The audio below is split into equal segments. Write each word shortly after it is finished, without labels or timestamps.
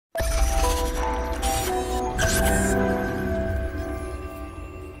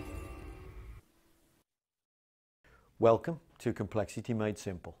Welcome to Complexity Made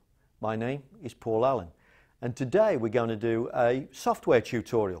Simple. My name is Paul Allen, and today we're going to do a software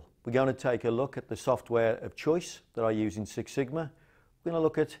tutorial. We're going to take a look at the software of choice that I use in Six Sigma. We're going to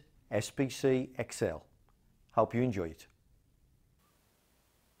look at SPC XL. Hope you enjoy it.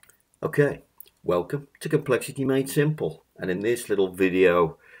 Okay, welcome to Complexity Made Simple, and in this little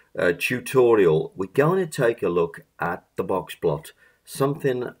video tutorial we're going to take a look at the box plot,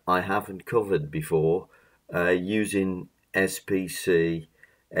 something I haven't covered before using SPC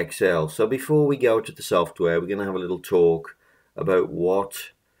XL. So before we go to the software, we're going to have a little talk about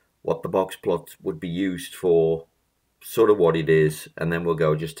what the box plot would be used for, sort of what it is, and then we'll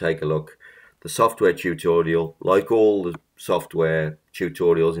go just take a look. The software tutorial, like all the software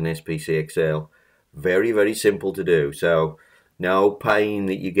tutorials in SPC XL, very simple to do. So no pain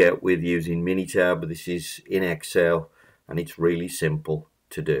that you get with using Minitab. This is in Excel and it's really simple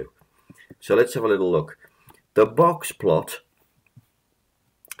to do. So let's have a little look. The box plot,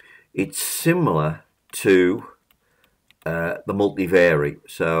 it's similar to the multivary.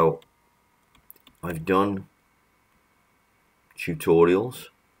 So I've done tutorials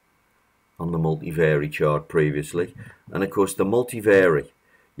on the multivary chart previously, and of course the multivary,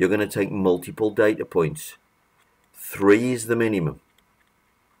 you're going to take multiple data points. 3 is the minimum.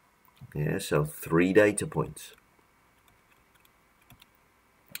 Yeah, so 3 data points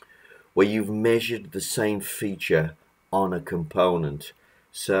where you've measured the same feature on a component.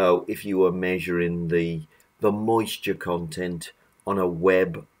 So if you were measuring the moisture content on a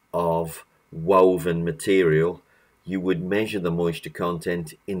web of woven material, you would measure the moisture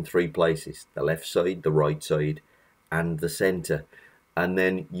content in 3 places: the left side, the right side, and the center. And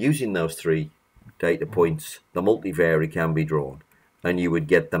then using those 3 data points, the multivary can be drawn, and you would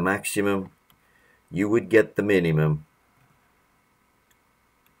get the maximum, you would get the minimum,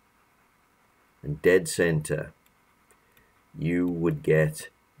 and dead center you would get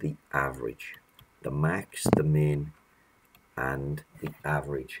the average, the max, the min, and the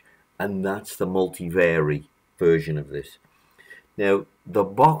average. And that's the multivary version of this. Now the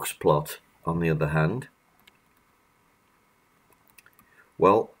box plot, on the other hand,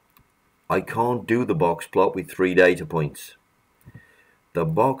 well, I can't do the box plot with 3 data points. The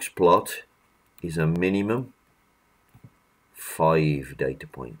box plot is a minimum 5 data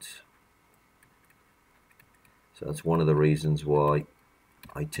points. So that's one of the reasons why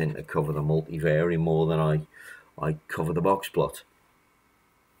I tend to cover the multivary more than I cover the box plot.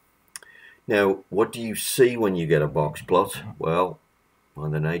 Now, what do you see when you get a box plot? Well, by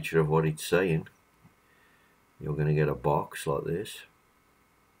the nature of what it's saying, you're going to get a box like this.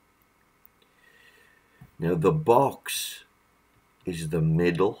 Now, the box is the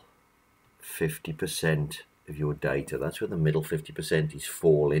middle 50% of your data. That's where the middle 50% is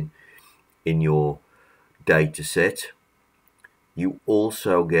falling in your data set. You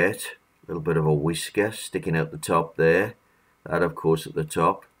also get a little bit of a whisker sticking out the top there. That, of course, at the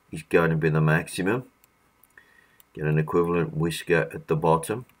top is going to be the maximum. Get an equivalent whisker at the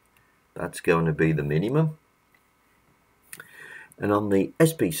bottom. That's going to be the minimum. And on the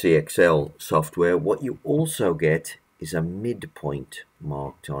SPC XL software, what you also get is a midpoint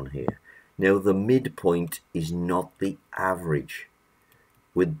marked on here. Now the midpoint is not the average.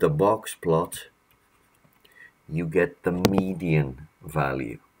 With the box plot, you get the median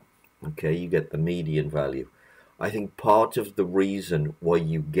value. Okay, you get the median value. I think part of the reason why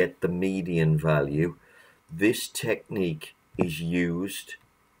you get the median value, this technique is used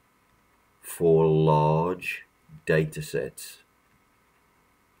for large data sets.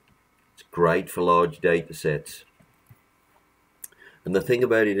 It's great for large data sets. And the thing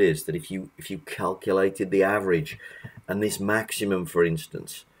about it is that if you calculated the average, and this maximum, for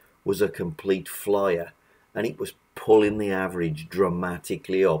instance, was a complete flyer, and it was pulling the average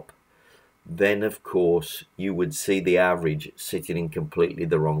dramatically up, then of course you would see the average sitting in completely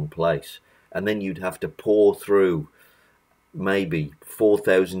the wrong place, and then you'd have to pour through maybe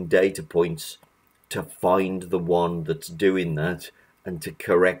 4,000 data points to find the one that's doing that and to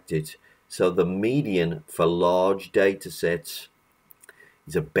correct it. So the median for large data sets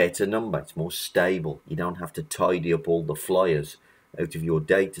is a better number. It's more stable. You don't have to tidy up all the flyers out of your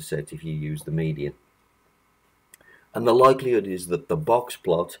data set if you use the median. And the likelihood is that the box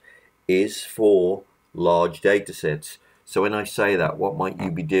plot is for large data sets. So when I say that, what might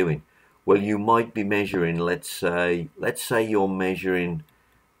you be doing? Well, you might be measuring, let's say you're measuring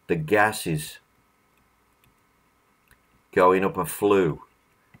the gases going up a flue.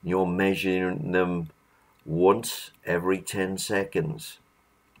 You're measuring them once every 10 seconds.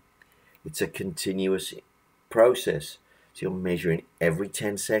 It's a continuous process. So you're measuring every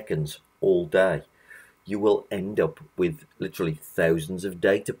 10 seconds all day. you will end up with literally thousands of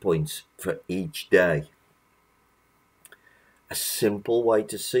data points for each day. A simple way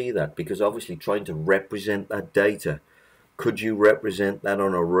to see that, because obviously trying to represent that data, could you represent that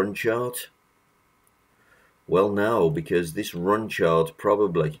on a run chart? Well, no, because this run chart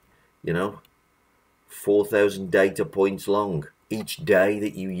probably, 4,000 data points long each day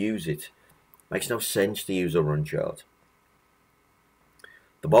that you use it. Makes no sense to use a run chart.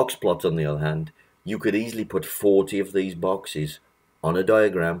 The box plot, on the other hand, you could easily put 40 of these boxes on a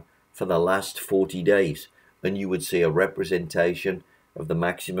diagram for the last 40 days, and you would see a representation of the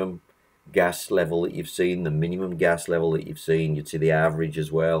maximum gas level that you've seen, the minimum gas level that you've seen. You'd see the average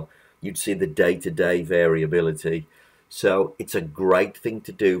as well. You'd see the day-to-day variability. So it's a great thing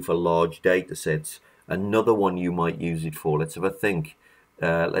to do for large data sets. Another one you might use it for, let's have a think.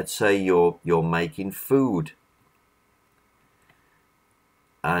 Let's say you're making food,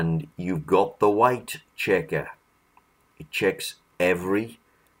 and you've got the weight checker. It checks every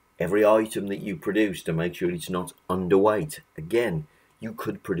item that you produce to make sure it's not underweight. Again, you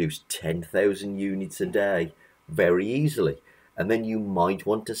could produce 10,000 units a day very easily, and then you might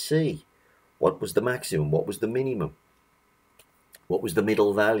want to see what was the maximum, what was the minimum, what was the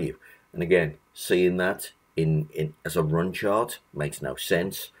middle value. And again, seeing that in as a run chart makes no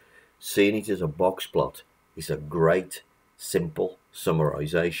sense. Seeing it as a box plot is a great simple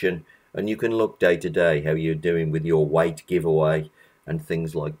summarization, and you can look day to day how you're doing with your weight giveaway and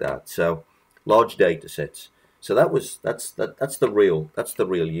things like that. So large data sets. So that's the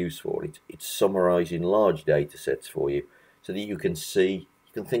real use for it. It's summarizing large data sets for you so that you can see,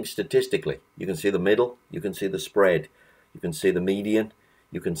 you can think statistically. You can see the middle, you can see the spread, you can see the median,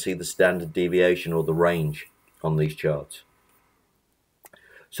 you can see the standard deviation or the range on these charts.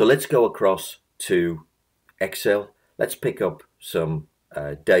 So let's go across to Excel. Let's pick up some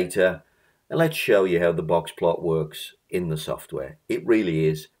data, and let's show you how the box plot works in the software. It really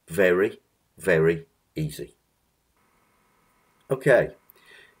is very, very easy. Okay,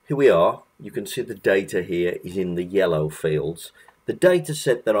 here we are. You can see the data here is in the yellow fields. The data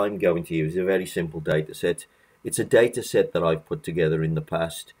set that I'm going to use is a very simple data set. It's a data set that I've put together in the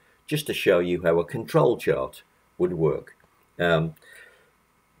past just to show you how a control chart would work. So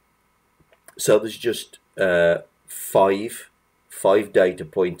there's just five data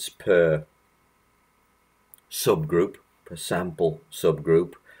points per subgroup, per sample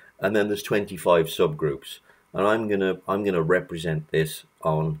subgroup, and then there's 25 subgroups. And I'm gonna represent this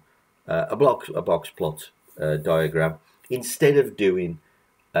on a box plot diagram instead of doing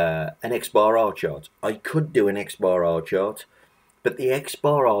an X bar R chart. I could do an X bar R chart, but the X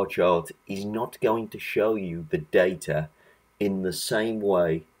bar R chart is not going to show you the data in the same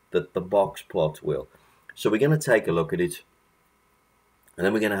way that the box plot will. So we're going to take a look at it, and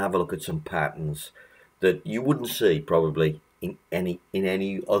then we're going to have a look at some patterns that you wouldn't see probably in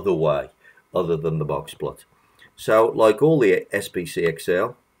any other way other than the box plot. So like all the SPC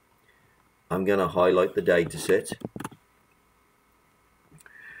XL, I'm going to highlight the data set.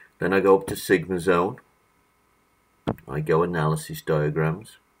 Then I go up to Sigma Zone. I go Analysis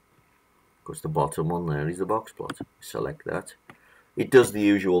Diagrams. Of course, the bottom one there is the box plot. Select that. It does the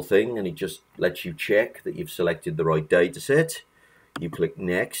usual thing, and it just lets you check that you've selected the right data set. You click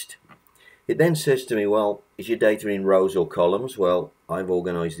Next. It then says to me, well, is your data in rows or columns? Well, I've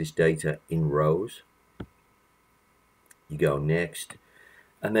organized this data in rows. You go Next,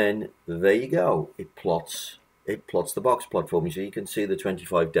 and then there you go. It plots the box plot for me, so you can see the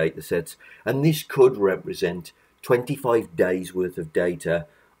 25 data sets, and this could represent 25 days worth of data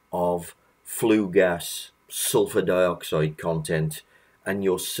of flue gas, sulfur dioxide content, and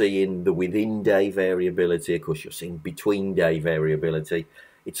you're seeing the within day variability. Of course, you're seeing between day variability.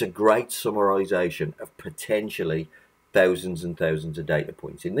 It's a great summarization of potentially thousands and thousands of data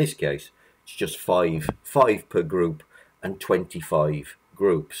points. In this case, it's just five per group and 25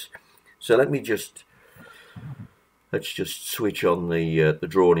 groups. So let's just switch on the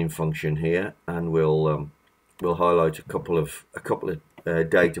drawing function here, and we'll highlight a couple of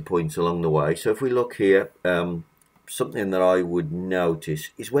data points along the way. So if we look here, something that I would notice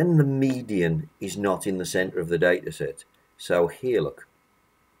is when the median is not in the center of the data set. So here, look,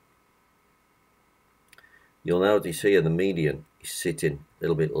 you'll notice here the median is sitting a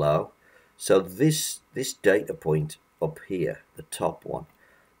little bit low. So this data point up here, the top one,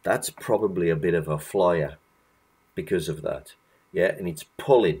 that's probably a bit of a flyer because of that. Yeah, and it's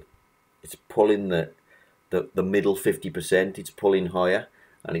pulling the middle 50%, it's pulling higher,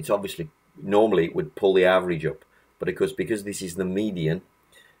 and it's obviously, normally it would pull the average up, but because this is the median,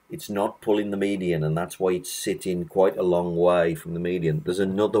 it's not pulling the median, and that's why it's sitting quite a long way from the median. There's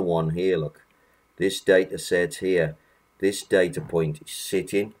another one here, look. this data set here, this data point is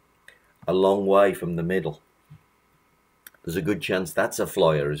sitting a long way from the middle. There's a good chance that's a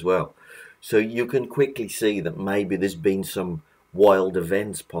flyer as well. So you can quickly see that maybe there's been some wild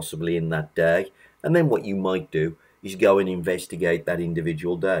events possibly in that day. And then what you might do is go and investigate that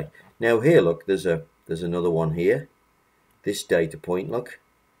individual day. Now here, look, there's another one here. This data point, look,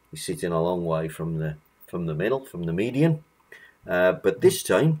 is sitting a long way from the middle, from the median. But this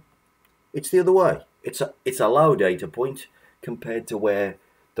time, it's the other way. It's a low data point compared to where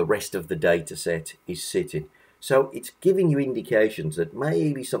the rest of the data set is sitting. So it's giving you indications that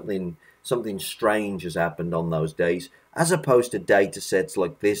maybe something strange has happened on those days, as opposed to data sets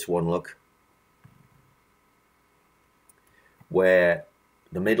like this one, look, where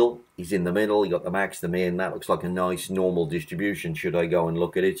the middle is in the middle. You got the max, the min. That looks like a nice normal distribution. Should I go and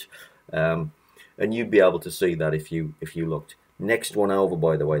look at it? And you'd be able to see that if you looked. Next one over,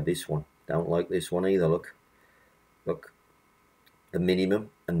 by the way, this one. Don't like this one either. Look, the minimum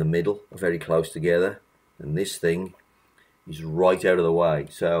and the middle are very close together, and this thing is right out of the way.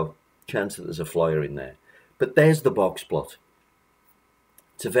 So chance that there's a flyer in there. But there's the box plot.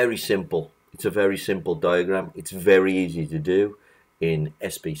 It's a very simple diagram. It's very easy to do in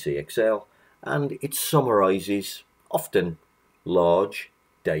SPC XL, and it summarizes often large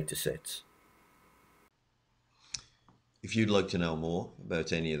data sets. If you'd like to know more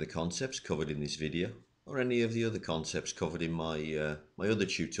about any of the concepts covered in this video, or any of the other concepts covered in my other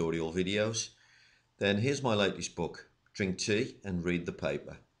tutorial videos, then here's my latest book, Drink Tea and Read the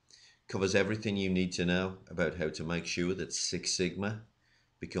Paper. Covers everything you need to know about how to make sure that Six Sigma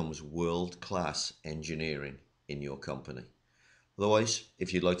becomes world-class engineering in your company. Otherwise,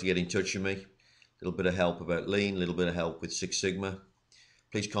 if you'd like to get in touch with me, a little bit of help about Lean, a little bit of help with Six Sigma,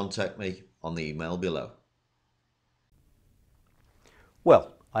 please contact me on the email below.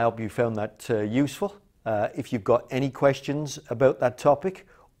 Well, I hope you found that useful. If you've got any questions about that topic,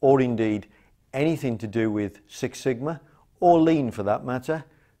 or indeed anything to do with Six Sigma, or Lean for that matter,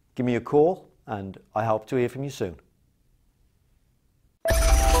 give me a call and I hope to hear from you soon.